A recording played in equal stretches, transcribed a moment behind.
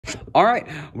All right,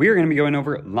 we are going to be going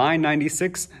over line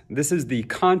 96. This is the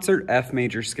concert F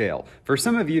major scale. For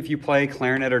some of you, if you play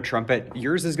clarinet or trumpet,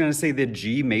 yours is going to say the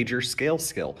G major scale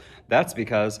skill. That's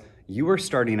because you are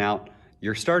starting out,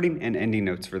 your starting and ending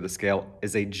notes for the scale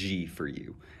is a G for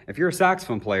you. If you're a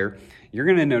saxophone player, you're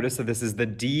going to notice that this is the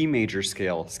D major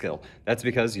scale skill. That's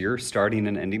because your starting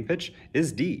and ending pitch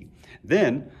is D.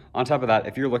 Then, on top of that,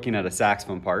 if you're looking at a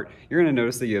saxophone part, you're going to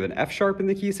notice that you have an F sharp in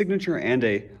the key signature and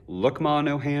a look ma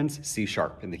no hands C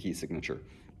sharp in the key signature.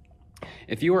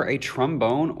 If you are a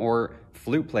trombone or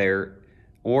flute player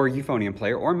or euphonium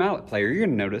player or mallet player, you're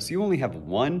going to notice you only have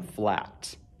one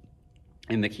flat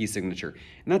in the key signature,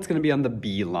 and that's going to be on the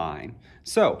B line.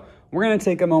 So we're going to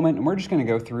take a moment and we're just going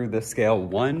to go through this scale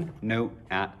one note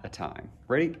at a time.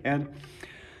 Ready? And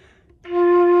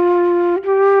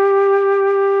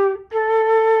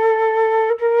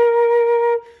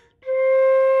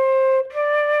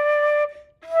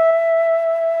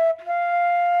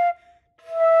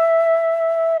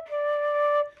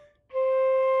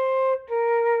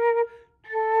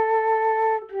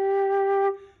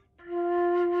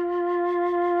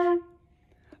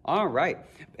all right,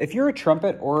 if you're a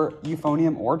trumpet or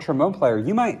euphonium or trombone player,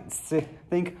 you might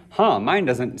think, mine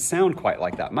doesn't sound quite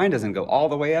like that. Mine doesn't go all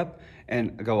the way up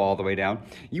and go all the way down.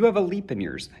 You have a leap in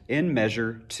yours in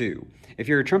measure 2. If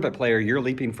you're a trumpet player, you're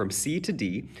leaping from C to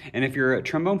D. And if you're a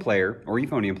trombone player or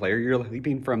euphonium player, you're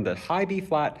leaping from the high B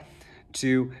flat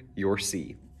to your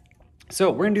C.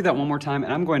 So we're gonna do that one more time,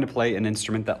 and I'm going to play an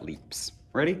instrument that leaps.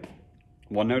 Ready?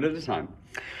 One note at a time.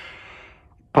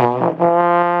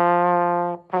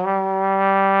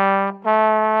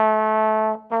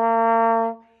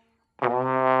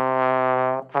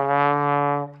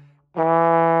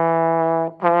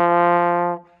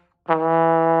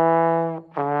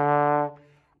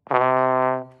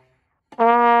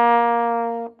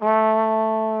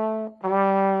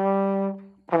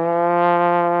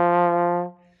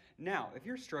 Now, if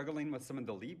you're struggling with some of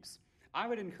the leaps, I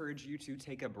would encourage you to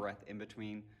take a breath in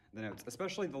between the notes,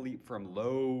 especially the leap from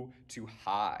low to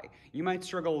high. You might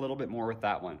struggle a little bit more with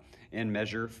that one in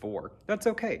measure 4. That's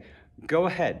okay. Go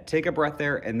ahead, take a breath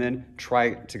there, and then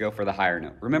try to go for the higher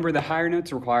note. Remember, the higher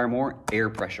notes require more air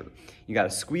pressure. You got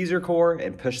to squeeze your core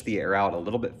and push the air out a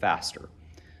little bit faster.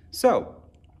 So,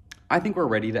 I think we're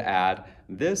ready to add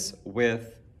this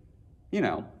with,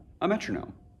 a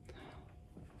metronome.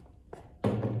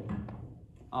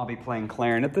 I'll be playing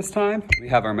clarinet this time. We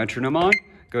have our metronome on.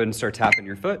 Go ahead and start tapping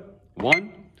your foot.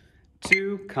 1,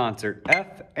 2, concert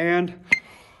F, and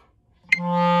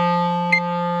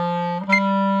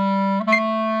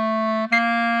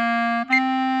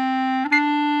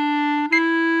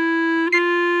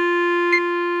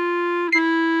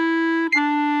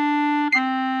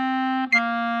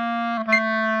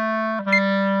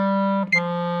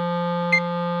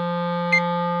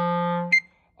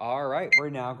all right, we're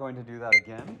now going to do that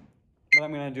again, but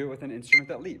I'm going to do it with an instrument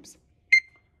that leaps.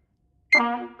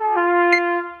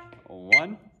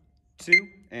 1, 2,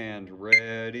 and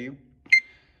ready.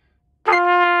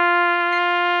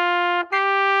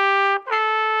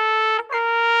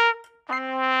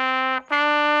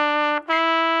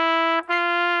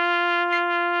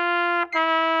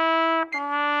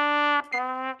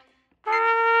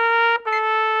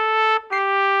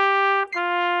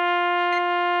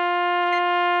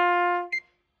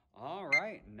 All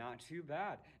right, not too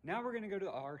bad. Now we're going to go to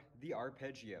the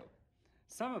arpeggio.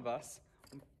 Some of us,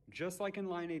 just like in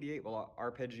line 88, we'll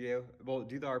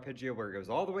do the arpeggio where it goes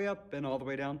all the way up and all the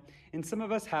way down. And some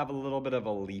of us have a little bit of a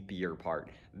leapier part.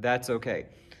 That's okay.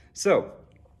 So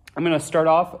I'm going to start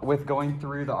off with going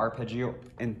through the arpeggio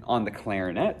on the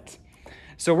clarinet.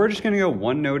 So we're just going to go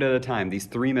one note at a time, these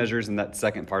 3 measures in that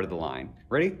second part of the line.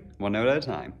 Ready? One note at a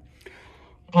time.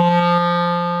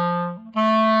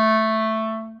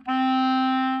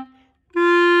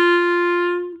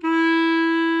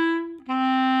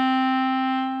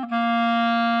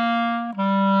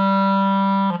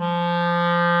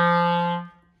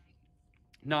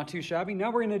 Not too shabby.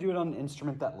 Now we're going to do it on an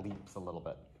instrument that leaps a little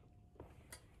bit.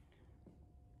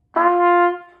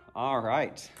 All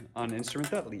right, on an instrument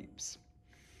that leaps.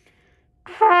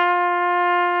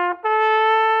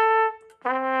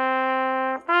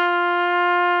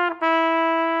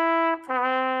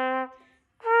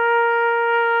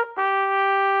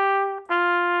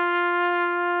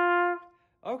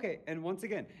 Okay, and once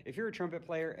again, if you're a trumpet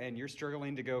player and you're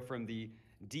struggling to go from the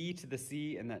D to the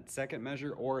C in that second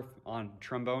measure, or on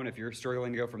trombone, if you're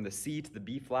struggling to go from the C to the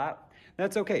B flat,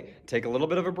 that's okay. Take a little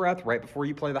bit of a breath right before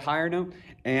you play the higher note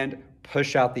and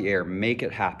push out the air. Make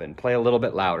it happen. Play a little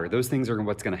bit louder. Those things are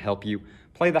what's going to help you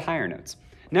play the higher notes.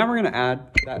 Now we're going to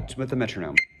add that with the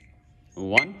metronome.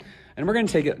 1. And we're going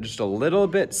to take it just a little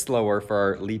bit slower for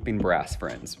our leaping brass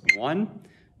friends. 1,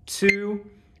 2,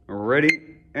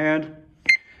 ready, and...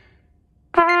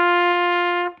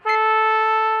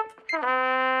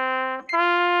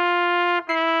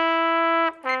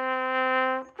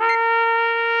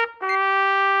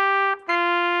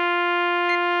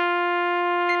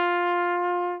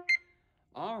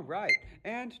 All right,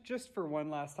 and just for one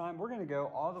last time, we're going to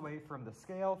go all the way from the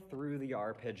scale through the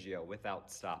arpeggio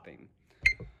without stopping.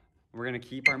 We're going to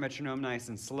keep our metronome nice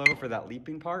and slow for that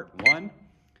leaping part. 1,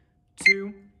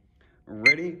 2,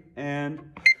 ready,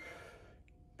 and...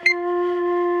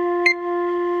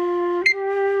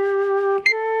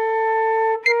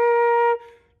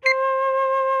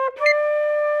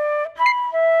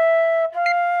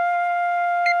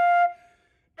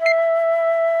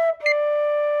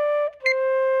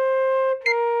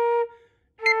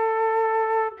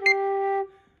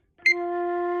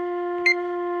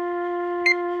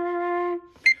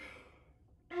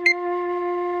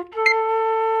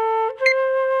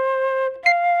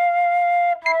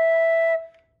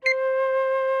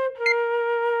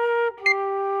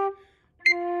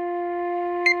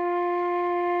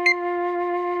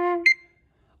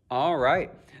 All right,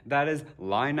 that is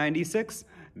line 96,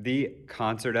 the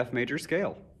concert F major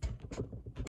scale.